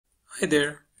Hi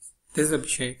there, this is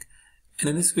Abhishek, and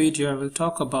in this video I will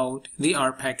talk about the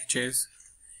R packages.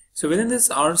 So within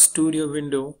this R Studio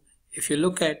window, if you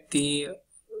look at the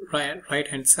right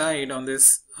hand side on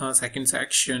this second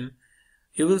section,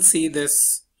 you will see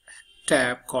this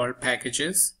tab called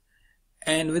packages,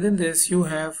 and within this you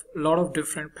have a lot of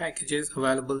different packages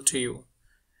available to you.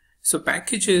 So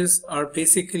packages are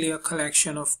basically a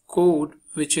collection of code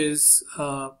which is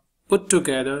put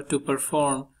together to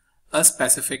perform a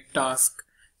specific task.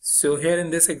 So here in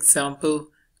this example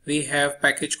we have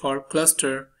package called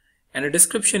cluster, and a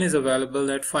description is available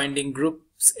that finding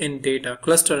groups in data,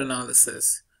 cluster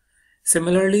analysis.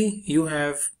 Similarly, you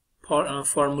have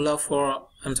formula for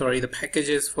the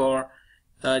packages for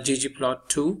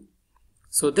ggplot2.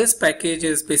 So this package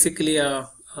is basically a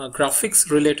graphics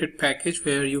related package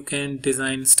where you can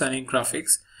design stunning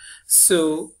graphics.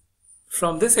 So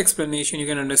from this explanation you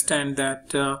can understand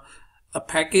that a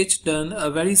package done a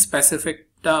very specific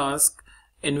task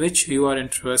in which you are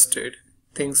interested.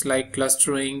 Things like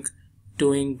clustering,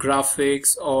 doing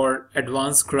graphics or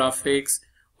advanced graphics,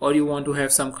 or you want to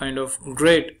have some kind of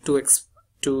grid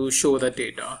to show the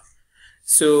data.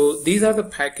 So these are the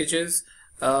packages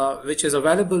which is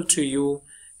available to you,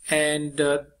 and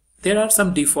there are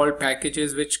some default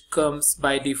packages which comes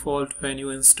by default when you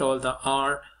install the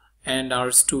R and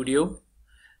R Studio.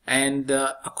 And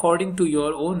according to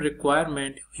your own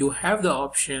requirement, you have the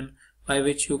option by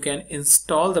which you can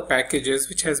install the packages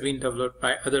which has been developed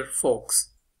by other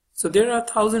folks. So there are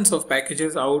thousands of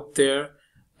packages out there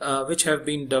which have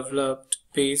been developed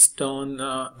based on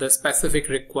the specific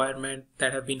requirement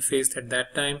that have been faced at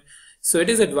that time. So it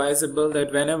is advisable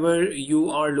that whenever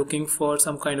you are looking for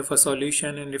some kind of a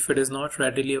solution, and if it is not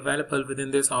readily available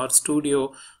within this R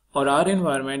Studio or R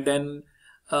environment, then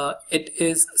it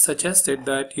is suggested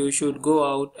that you should go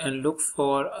out and look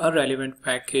for a relevant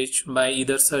package by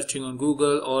either searching on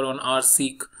Google or on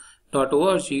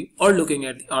rseek.org or looking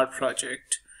at the R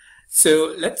project.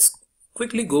 So let's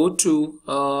quickly go to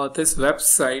this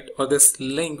website or this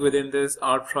link within this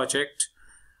R project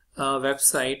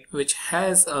website, which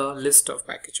has a list of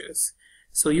packages.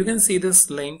 So you can see this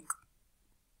link,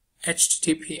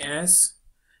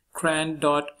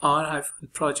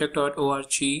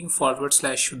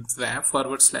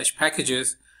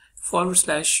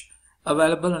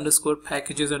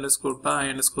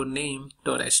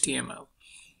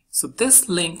 So this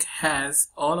link has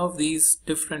all of these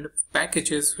different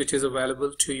packages which is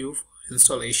available to you for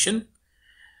installation,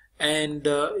 and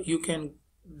you can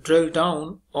drill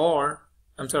down, or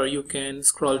you can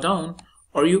scroll down,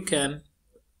 or you can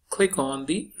click on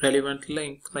the relevant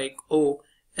link like O,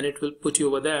 and it will put you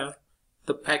over there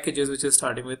the packages which is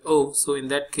starting with O. So in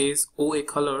that case, OA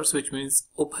colors, which means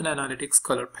Open Analytics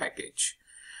Color Package.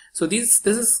 So this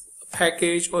is a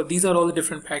package, or these are all the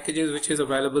different packages which is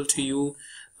available to you.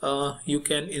 You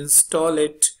can install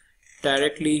it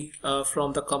directly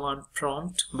from the command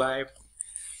prompt by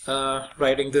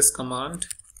writing this command,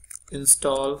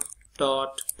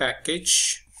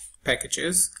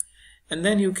 install.packages, and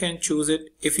then you can choose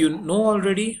it. If you know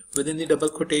already, within the double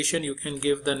quotation you can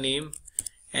give the name,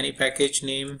 any package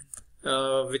name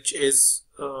which is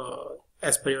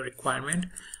as per your requirement,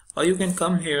 or you can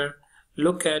come here,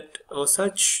 look at or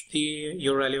search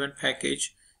your relevant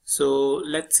package. So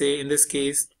let's say in this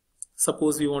case,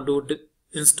 suppose we want to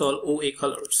install OA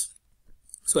colors.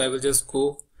 So I will just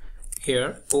go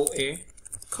here, OA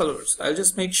colors. I'll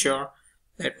just make sure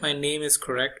that my name is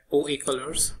correct, OA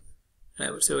colors, and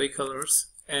I will say OA colors,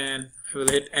 and I will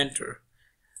hit enter.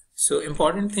 So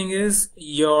important thing is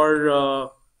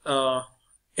your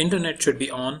internet should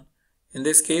be on in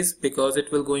this case, because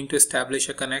it will going to establish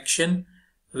a connection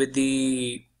with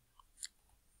the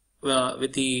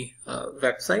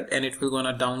website, and it will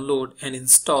gonna download and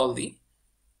install the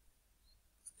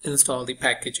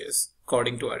packages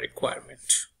according to our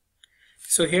requirement.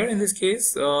 So here in this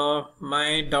case,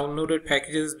 my downloaded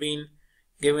package has been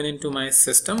given into my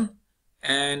system,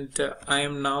 and I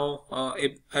am now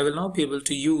I will now be able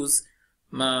to use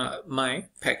my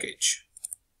package.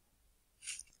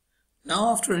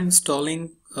 Now after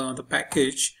installing the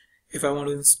package, if I want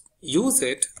to use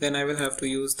it, then I will have to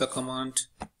use the command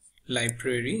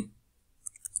library,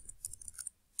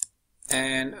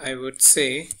 and I would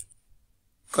say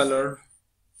color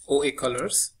OA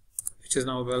colors, which is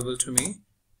now available to me.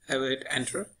 I will hit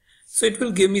enter. So it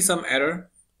will give me some error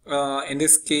in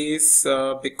this case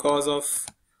because of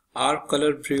our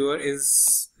color brewer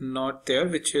is not there,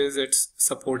 which is its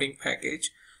supporting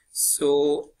package.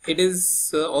 So it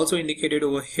is also indicated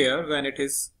over here when it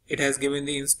has given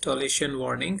the installation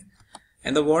warning.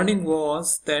 and the warning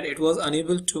was that it was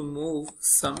unable to move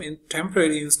some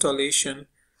temporary installation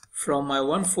from my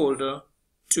one folder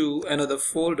to another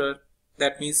folder,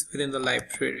 that means within the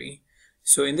library.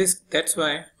 So in this, that's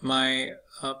why my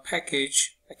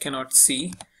package I cannot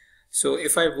see. So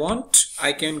if I want,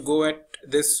 I can go at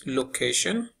this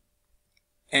location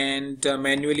and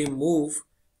manually move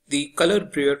the color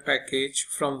brewer package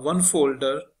from one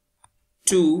folder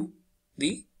to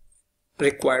the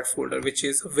required folder, which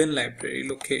is WinLibrary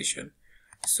location.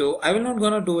 So I will not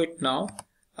gonna do it now,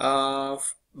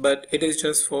 but it is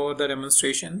just for the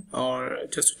demonstration, or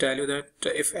just to tell you that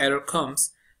if error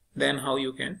comes, then how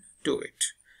you can do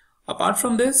it. Apart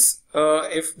from this,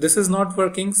 if this is not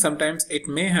working, sometimes it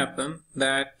may happen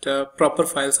that proper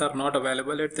files are not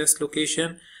available at this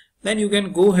location. Then you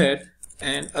can go ahead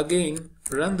and again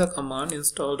run the command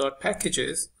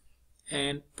install.packages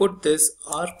and put this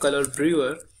rcolor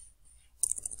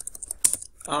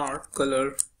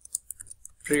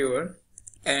brewer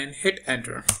and hit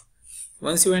enter.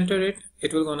 Once you enter it,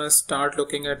 it will gonna start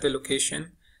looking at the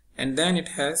location, and then it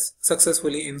has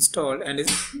successfully installed and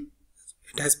it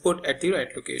has put at the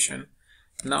right location.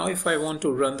 Now if I want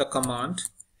to run the command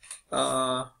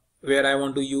where I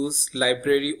want to use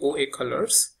library OA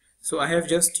colors, so I have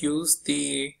just used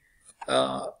the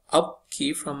up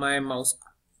key from my mouse,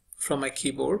 from my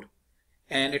keyboard,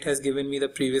 and it has given me the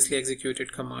previously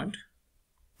executed command.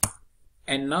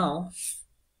 And now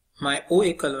my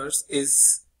OA colors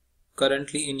is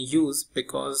currently in use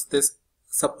because this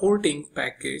supporting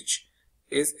package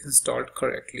is installed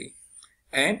correctly.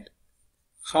 And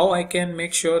how I can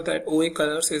make sure that OA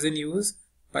colors is in use?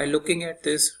 By looking at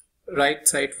this right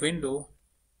side window,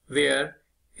 where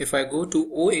if I go to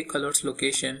OA colors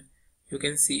location, you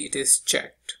can see it is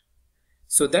checked.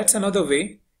 So that's another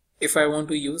way. If I want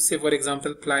to use, say for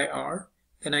example, plyr,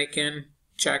 then I can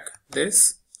check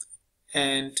this,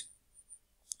 and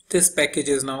this package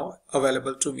is now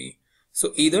available to me.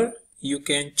 So either you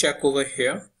can check over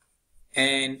here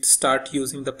and start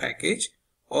using the package,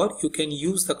 or you can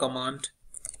use the command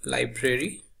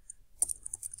library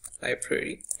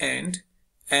and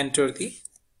enter the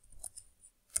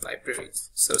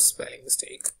libraries, so spelling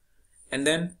mistake, and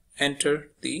then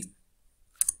enter the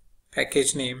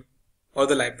package name or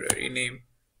the library name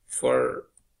for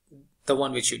the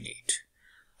one which you need.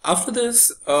 After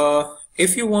this,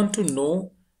 if you want to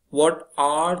know what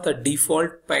are the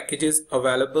default packages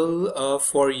available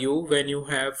for you when you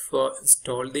have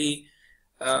installed the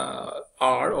R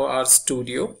or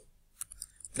RStudio,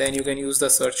 then you can use the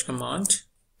search command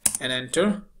and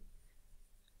enter.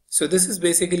 So this is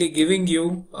basically giving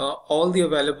you all the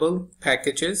available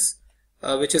packages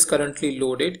which is currently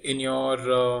loaded in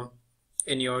your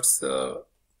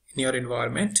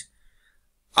environment.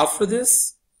 After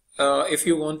this, if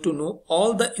you want to know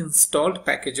all the installed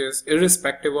packages,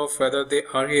 irrespective of whether they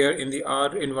are here in the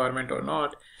R environment or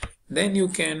not, then you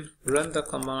can run the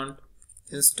command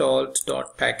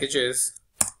installed.packages,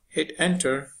 hit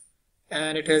enter,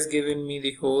 and it has given me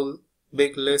the whole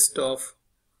big list of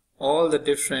all the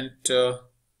different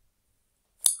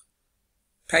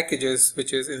packages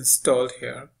which is installed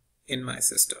here in my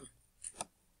system.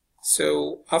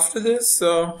 So after this,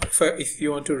 if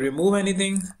you want to remove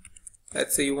anything,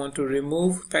 let's say you want to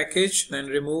remove package, then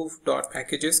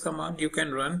remove.packages command you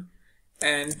can run,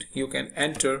 and you can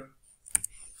enter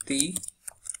the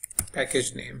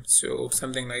package name. So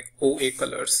something like OA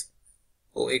colors.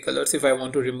 If I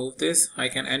want to remove this, I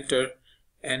can enter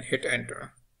and hit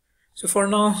enter. So for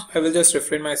now, I will just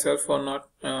refrain myself for not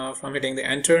from hitting the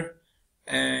enter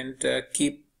and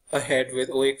keep ahead with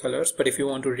OA colors. But if you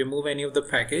want to remove any of the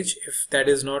package, if that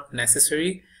is not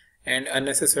necessary and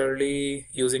unnecessarily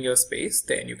using your space,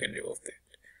 then you can remove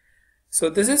that. So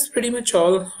this is pretty much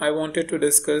all I wanted to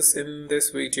discuss in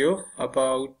this video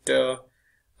about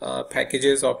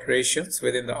packages operations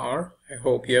within the R. I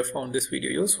hope you have found this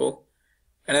video useful,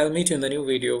 and I'll meet you in the new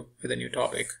video with a new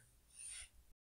topic.